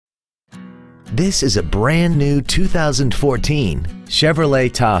This is a brand new 2014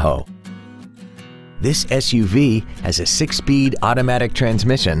 Chevrolet Tahoe. This SUV has a 6-speed automatic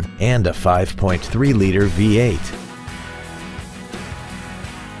transmission and a 5.3-liter V8.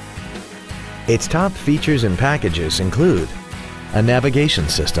 Its top features and packages include a navigation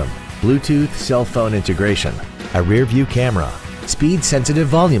system, Bluetooth cell phone integration, a rear-view camera, speed-sensitive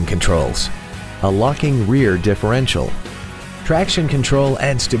volume controls, a locking rear differential, traction control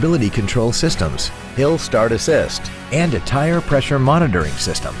and stability control systems, hill start assist, and a tire pressure monitoring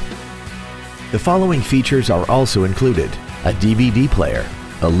system. The following features are also included: a DVD player,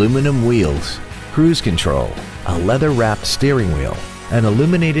 aluminum wheels, cruise control, a leather-wrapped steering wheel, an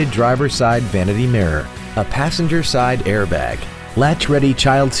illuminated driver's side vanity mirror, a passenger side airbag, latch-ready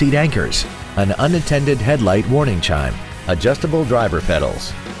child seat anchors, an unattended headlight warning chime, adjustable driver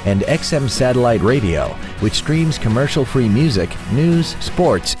pedals, and XM satellite radio, which streams commercial-free music, news,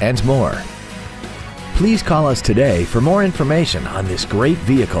 sports, and more. Please call us today for more information on this great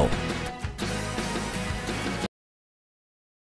vehicle.